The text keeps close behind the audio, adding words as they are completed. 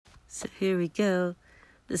So here we go.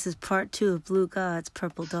 This is part 2 of Blue God's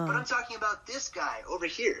Purple Dawn. But I'm talking about this guy over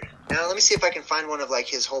here. Now, let me see if I can find one of, like,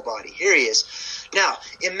 his whole body. Here he is. Now,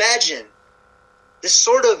 imagine this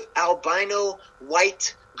sort of albino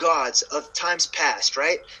white gods of times past,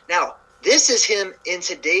 right? Now, this is him in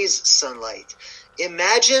today's sunlight.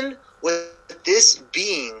 Imagine what this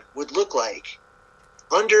being would look like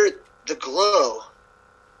under the glow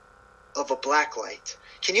of a black light.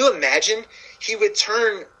 Can you imagine? He would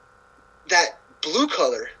turn that blue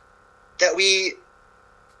color that we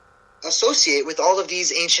associate with all of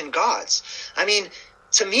these ancient gods. I mean,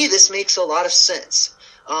 to me, this makes a lot of sense.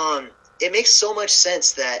 It makes so much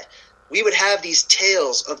sense that we would have these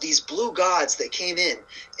tales of these blue gods that came in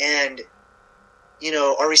and, you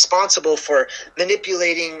know, are responsible for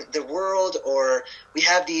manipulating the world, or we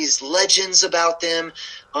have these legends about them.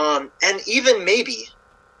 And even maybe,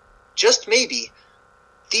 just maybe,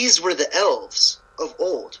 these were the elves of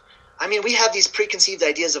old. I mean, we have these preconceived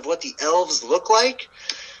ideas of what the elves look like.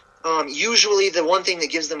 Usually the one thing that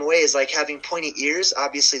gives them away is like having pointy ears.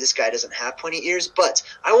 Obviously, this guy doesn't have pointy ears, but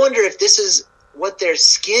I wonder if this is what their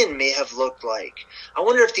skin may have looked like. I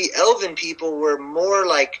wonder if the elven people were more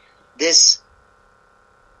like this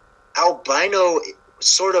albino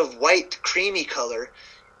sort of white creamy color.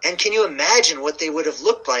 And can you imagine what they would have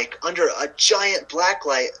looked like under a giant black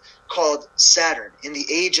light called Saturn, in the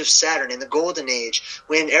age of Saturn, in the golden age,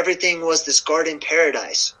 when everything was this garden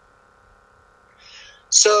paradise?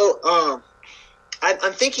 So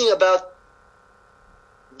I'm thinking about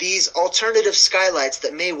these alternative skylights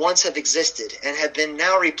that may once have existed and have been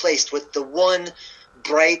now replaced with the one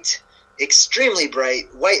bright, extremely bright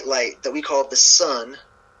white light that we call the sun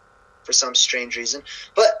for some strange reason.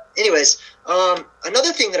 But anyways,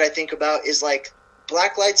 another thing that I think about is like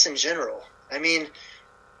black lights in general. I mean,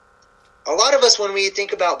 a lot of us, when we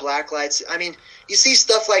think about black lights, I mean, you see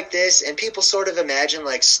stuff like this and people sort of imagine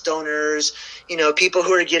like stoners, you know, people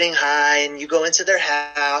who are getting high, and you go into their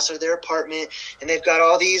house or their apartment and they've got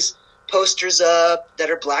all these posters up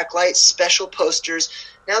that are black light special posters.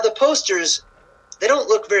 Now the posters, they don't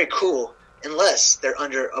look very cool unless they're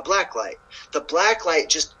under a black light. The black light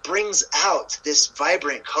just brings out this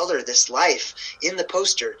vibrant color, this life in the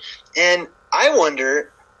poster. And I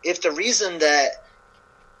wonder if the reason that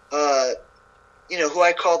you know, who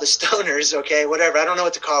I call the stoners, okay, whatever, I don't know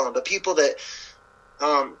what to call them, but people that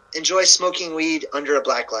enjoy smoking weed under a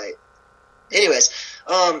black light. Anyways,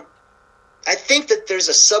 I think that there's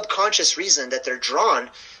a subconscious reason that they're drawn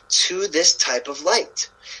to this type of light.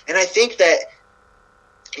 And I think that,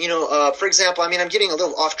 you know, for example, I mean, I'm getting a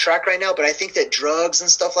little off track right now, but I think that drugs and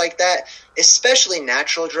stuff like that, especially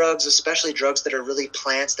natural drugs, especially drugs that are really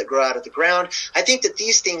plants that grow out of the ground, I think that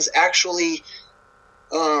these things actually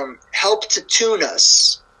help to tune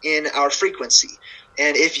us in our frequency,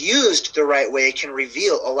 and if used the right way can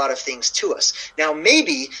reveal a lot of things to us. Now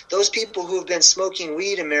maybe those people who have been smoking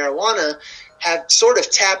weed and marijuana have sort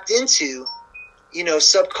of tapped into, you know,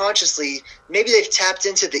 subconsciously, maybe they've tapped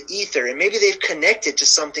into the ether, and maybe they've connected to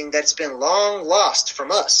something that's been long lost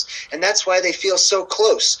from us, and that's why they feel so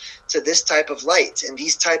close to this type of light and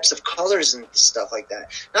these types of colors and stuff like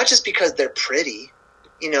that. Not just because they're pretty.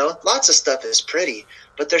 You know, lots of stuff is pretty,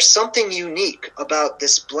 but there's something unique about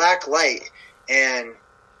this black light. And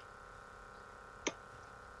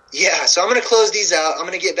yeah, so I'm going to close these out. I'm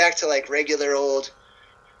going to get back to like regular old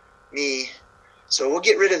me. So we'll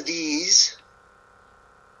get rid of these.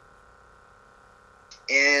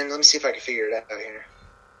 And let me see if I can figure it out here.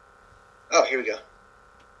 Oh, here we go.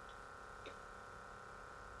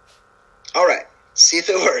 All right, see if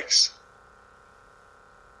it works.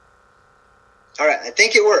 All right, I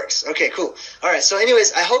think it works. Okay, cool. All right, so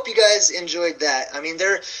anyways, I hope you guys enjoyed that. I mean,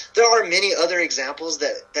 there are many other examples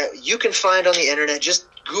that you can find on the internet. Just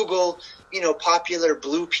Google, you know, popular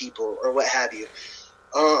blue people or what have you.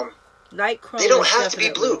 Nightcrawler. They don't have to be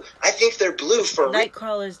blue. I think they're blue for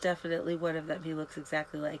Nightcrawler's definitely one of them. He looks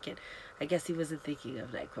exactly like it. I guess he wasn't thinking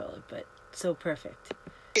of Nightcrawler, but so perfect.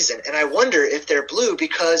 Reason. And I wonder if they're blue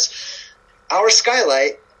because our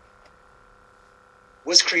skylight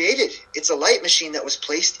was created. It's a light machine that was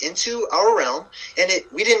placed into our realm, and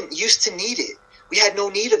we didn't used to need it. We had no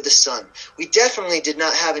need of the sun. We definitely did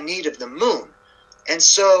not have a need of the moon. And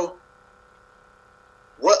so,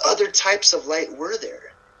 what other types of light were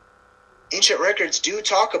there? Ancient records do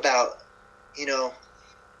talk about, you know,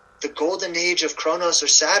 the golden age of Kronos or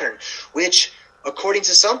Saturn, which, according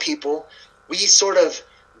to some people, we sort of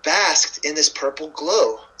basked in this purple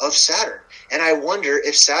glow of Saturn. And I wonder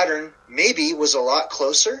if Saturn maybe was a lot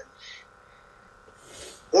closer,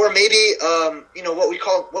 or maybe you know, what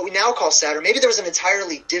we now call Saturn. Maybe there was an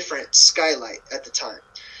entirely different skylight at the time,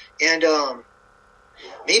 And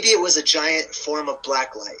maybe it was a giant form of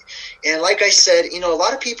black light. And like I said, a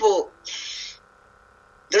lot of people,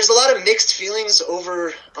 there's a lot of mixed feelings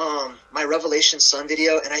over my Revelation Sun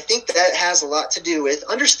video, and I think that has a lot to do with,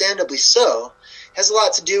 understandably so, has a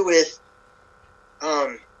lot to do with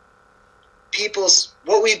people's,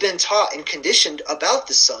 what we've been taught and conditioned about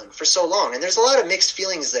the sun for so long. And there's a lot of mixed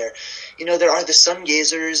feelings there. There are the sun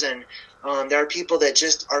gazers, and there are people that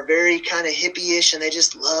just are very kind of hippie-ish, and they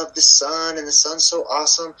just love the sun, and the sun's so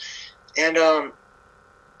awesome. And I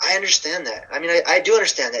understand that. I mean, I do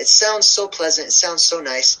understand that. It sounds so pleasant. It sounds so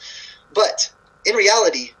nice. But in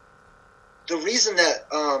reality, the reason that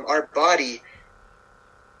our body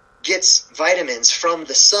gets vitamins from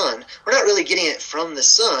the sun, we're not really getting it from the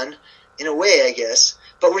sun in a way, I guess,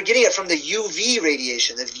 but we're getting it from the UV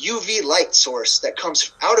radiation, the UV light source that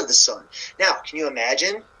comes out of the sun. Now, can you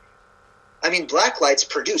imagine? I mean, black lights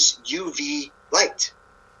produce UV light.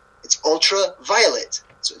 It's ultraviolet.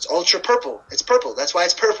 So it's ultra purple. It's purple. That's why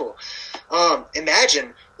it's purple.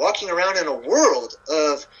 Imagine walking around in a world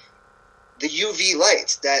of the UV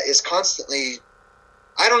light that is constantly,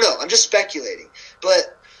 I don't know, I'm just speculating.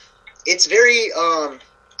 But it's very,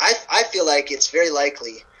 I feel like it's very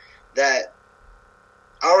likely that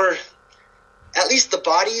at least the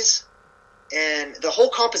bodies and the whole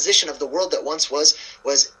composition of the world that once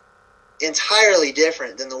was entirely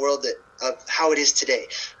different than the world of how it is today.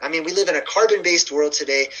 I mean, we live in a carbon-based world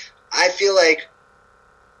today. I feel like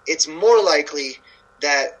it's more likely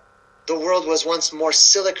that the world was once more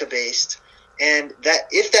silica-based, and that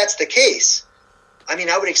if that's the case, I mean,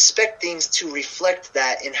 I would expect things to reflect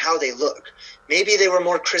that in how they look. Maybe they were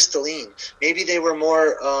more crystalline. Maybe they were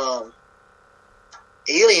more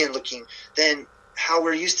alien-looking than how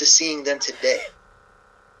we're used to seeing them today.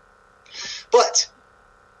 But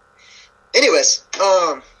anyways,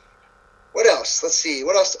 what else? Let's see.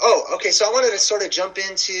 What else? Oh, okay. So I wanted to sort of jump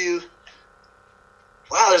into.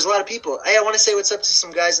 Wow, there's a lot of people. Hey, I want to say what's up to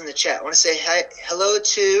some guys in the chat. I want to say hello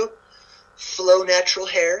to Flow Natural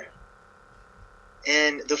Hair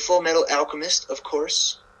and the Full Metal Alchemist, of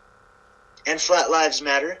course, and Flat Lives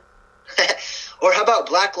Matter. Or how about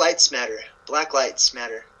Black Lights Matter? Black Lights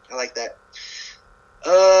Matter. I like that.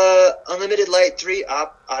 Unlimited Light 3,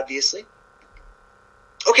 obviously.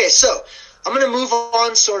 Okay, so I'm going to move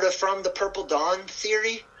on sort of from the Purple Dawn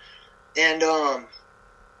theory and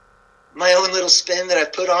my own little spin that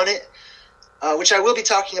I've put on it, which I will be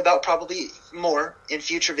talking about probably more in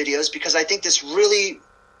future videos, because I think this really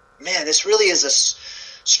is a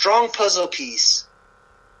strong puzzle piece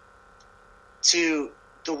to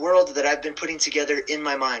the world that I've been putting together in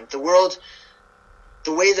my mind. The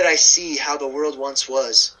way that I see how the world once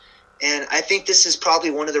was. And I think this is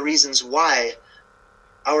probably one of the reasons why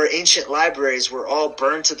our ancient libraries were all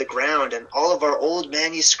burned to the ground, and all of our old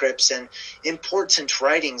manuscripts and important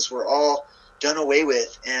writings were all done away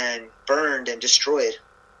with and burned and destroyed.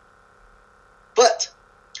 But,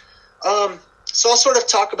 so I'll sort of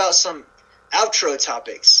talk about some outro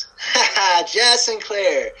topics. Jazz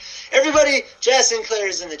Sinclair. Everybody, Jazz Sinclair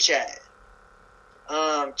is in the chat.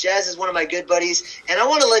 Jazz is one of my good buddies, and I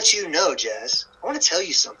want to let you know, Jazz, I want to tell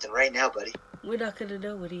you something right now, buddy. We're not going to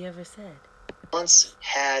know what he ever said. Once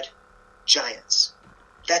had giants.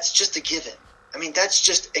 That's just a given. I mean, that's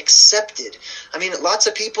just accepted. I mean, lots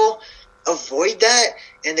of people avoid that,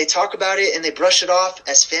 and they talk about it, and they brush it off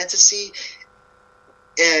as fantasy.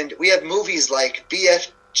 And we have movies like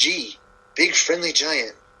BFG, Big Friendly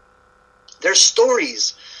Giant. There's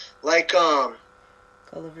stories like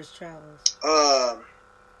Gulliver's Travels.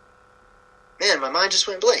 Man, my mind just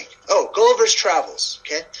went blank. Oh, Gulliver's Travels,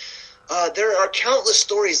 okay? There are countless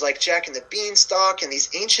stories like Jack and the Beanstalk and these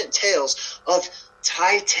ancient tales of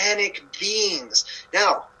titanic beings.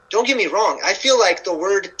 Now, don't get me wrong. I feel like the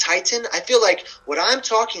word titan, I feel like what I'm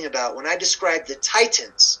talking about when I describe the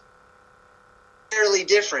titans is entirely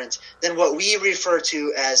different than what we refer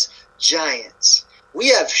to as giants. We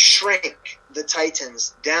have shrank the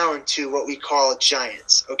titans down to what we call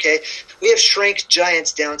giants, okay? We have shrank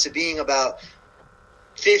giants down to being about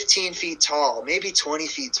 15 feet tall, maybe 20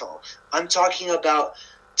 feet tall. I'm talking about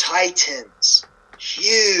titans,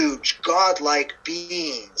 huge, godlike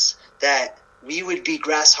beings that we would be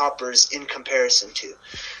grasshoppers in comparison to.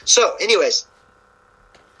 So, anyways,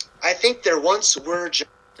 I think there once were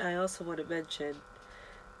I also want to mention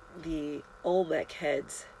the Olmec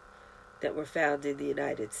heads that were found in the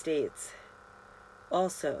United States.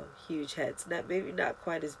 Also, huge heads. Maybe not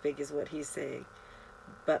quite as big as what he's saying,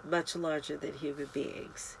 but much larger than human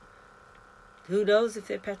beings. Who knows if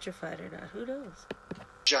they're petrified or not? Who knows?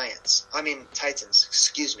 Titans,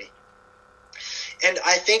 excuse me. And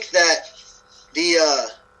I think that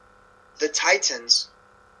the Titans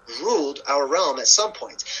ruled our realm at some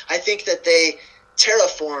point. I think that they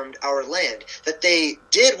terraformed our land, that they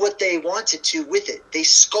did what they wanted to with it. They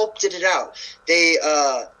sculpted it out. They,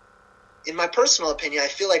 in my personal opinion, I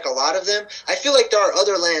feel like a lot of them, I feel like there are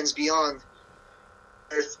other lands beyond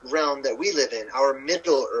Earth realm that we live in, our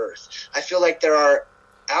Middle Earth. I feel like there are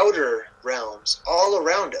outer realms all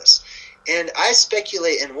around us. And I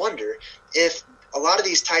speculate and wonder if a lot of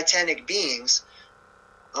these titanic beings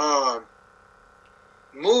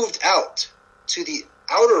moved out to the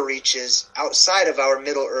outer reaches outside of our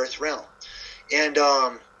Middle Earth realm. And,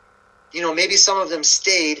 maybe some of them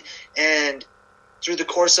stayed and through the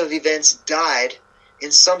course of events died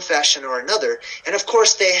in some fashion or another. And of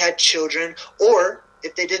course they had children, or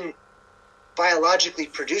if they didn't biologically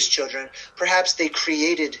produce children, perhaps they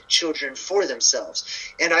created children for themselves.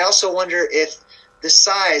 And I also wonder if the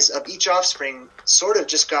size of each offspring sort of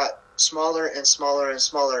just got smaller and smaller and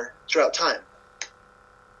smaller throughout time.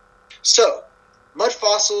 So, Mud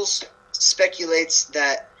Fossils speculates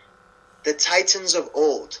that the Titans of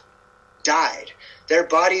old died. Their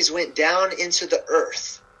bodies went down into the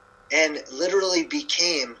earth and literally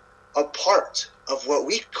became a part of what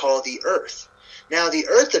we call the earth. Now, the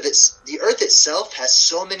earth itself has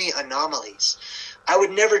so many anomalies. I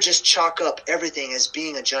would never just chalk up everything as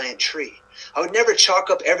being a giant tree. I would never chalk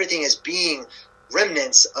up everything as being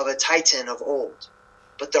remnants of a Titan of old.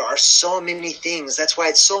 But there are so many things. That's why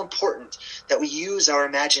it's so important that we use our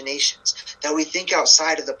imaginations, that we think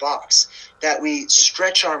outside of the box, that we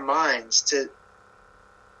stretch our minds to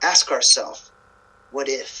ask ourselves, what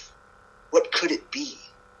if? What could it be?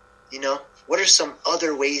 What are some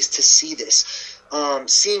other ways to see this?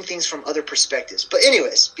 Seeing things from other perspectives. But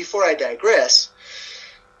anyways, before I digress,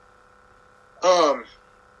 what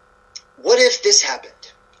if this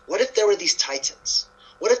happened? What if there were these Titans?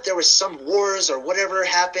 What if there was some wars or whatever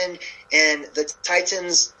happened and the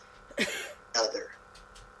Titans other,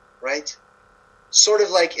 right? Sort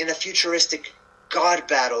of like in a futuristic god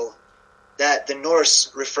battle that the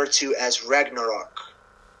Norse refer to as Ragnarok.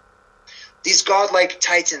 These godlike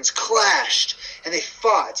Titans clashed and they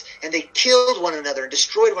fought and they killed one another and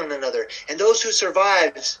destroyed one another. And those who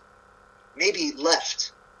survived maybe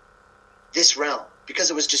left this realm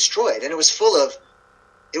because it was destroyed and it was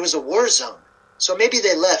a war zone. So maybe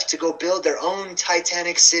they left to go build their own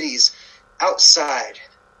titanic cities outside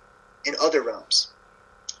in other realms.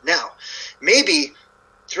 Now, maybe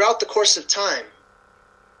throughout the course of time,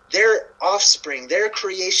 their offspring, their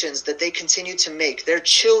creations that they continue to make, their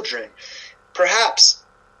children, perhaps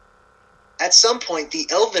at some point the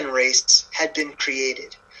elven race had been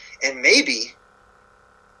created. And maybe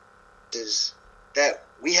that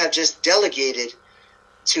we have just delegated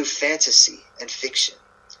to fantasy and fiction.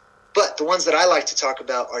 But the ones that I like to talk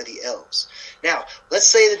about are the elves. Now, let's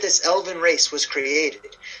say that this elven race was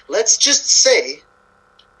created. Let's just say,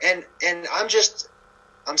 and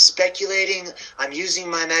I'm speculating, I'm using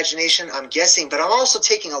my imagination, I'm guessing, but I'm also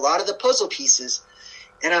taking a lot of the puzzle pieces,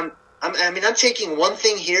 and I'm taking one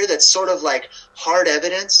thing here that's sort of like hard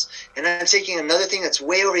evidence, and I'm taking another thing that's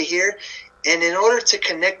way over here, and in order to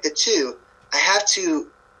connect the two, I have to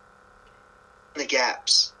the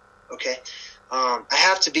gaps, okay? I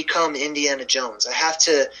have to become Indiana Jones. I have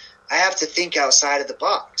to think outside of the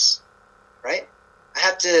box, right? I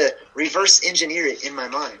have to reverse engineer it in my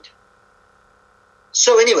mind.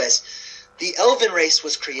 So anyways, the elven race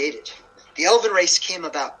was created. The elven race came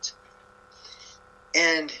about.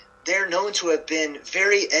 And they're known to have been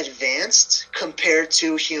very advanced compared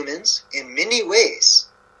to humans in many ways.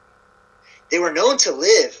 They were known to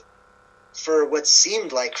live for what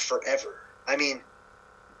seemed like forever. I mean,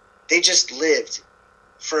 they just lived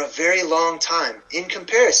for a very long time in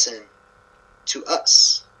comparison to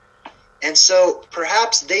us. And so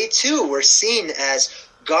perhaps they too were seen as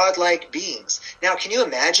godlike beings. Now, can you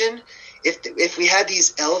imagine if we had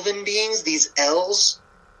these elven beings, these elves,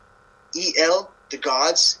 E-L, the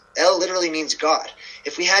gods? El literally means God.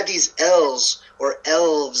 If we had these elves or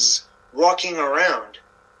elves walking around,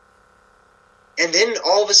 and then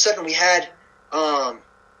all of a sudden we had,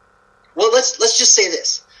 let's just say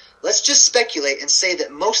this. Let's just speculate and say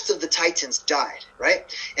that most of the Titans died, right?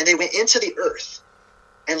 And they went into the earth.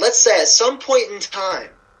 And let's say at some point in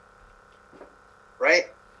time,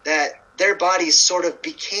 right, that their bodies sort of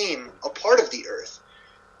became a part of the earth.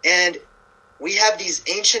 And we have these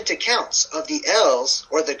ancient accounts of the elves,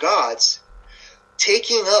 or the gods,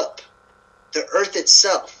 taking up the earth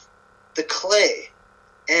itself, the clay,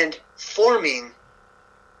 and forming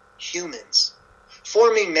humans,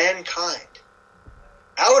 forming mankind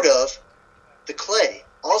out of the clay,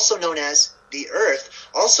 also known as the earth,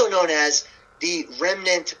 also known as the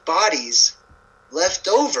remnant bodies left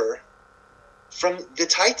over from the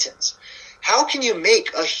Titans. How can you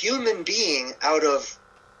make a human being out of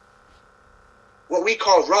what we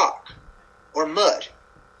call rock or mud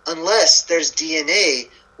unless there's DNA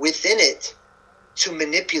within it to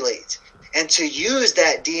manipulate and to use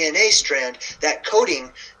that DNA strand, that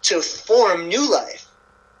coding, to form new life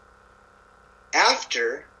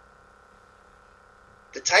after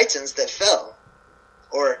the Titans that fell,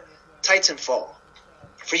 or Titanfall,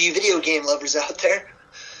 for you video game lovers out there.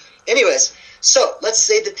 Anyways, so let's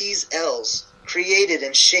say that these L's created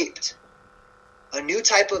and shaped a new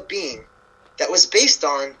type of being that was based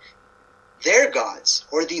on their gods,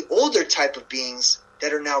 or the older type of beings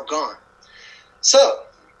that are now gone. So,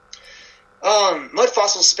 Mud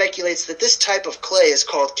Fossil speculates that this type of clay is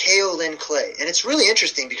called kaolin clay. And it's really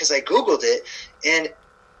interesting because I Googled it, and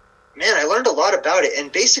man, I learned a lot about it.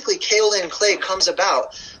 And basically, kaolin clay comes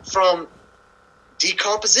about from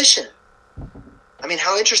decomposition. I mean,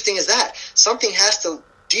 how interesting is that? Something has to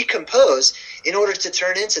decompose in order to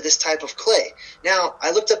turn into this type of clay. Now,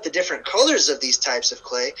 I looked up the different colors of these types of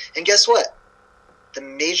clay, and guess what? The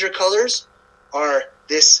major colors are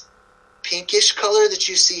this pinkish color that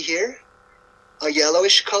you see here, a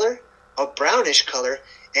yellowish color, a brownish color,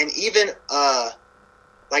 and even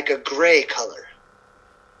like a gray color.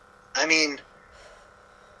 I mean,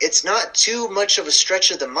 it's not too much of a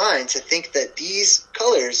stretch of the mind to think that these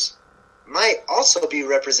colors might also be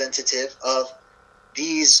representative of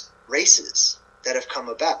these races that have come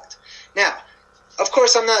about. Now, of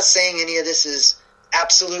course, I'm not saying any of this is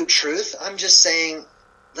absolute truth. I'm just saying,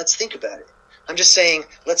 let's think about it. I'm just saying,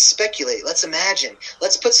 let's speculate, let's imagine,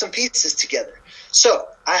 let's put some pieces together. So,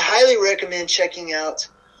 I highly recommend checking out,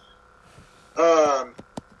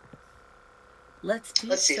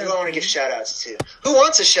 let's see, who I want to give shout outs to. Who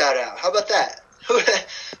wants a shout out? How about that?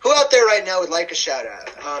 Who out there right now would like a shout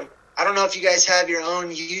out? I don't know if you guys have your own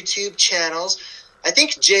YouTube channels. I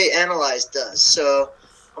think Jay Analyze does. So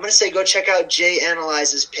I'm going to say go check out Jay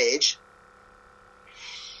Analyze's page.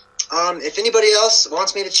 If anybody else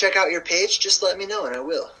wants me to check out your page, just let me know and I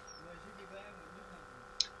will.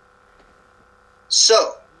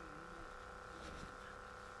 So,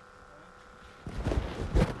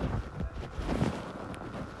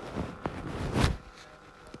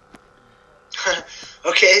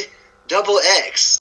 okay, double X.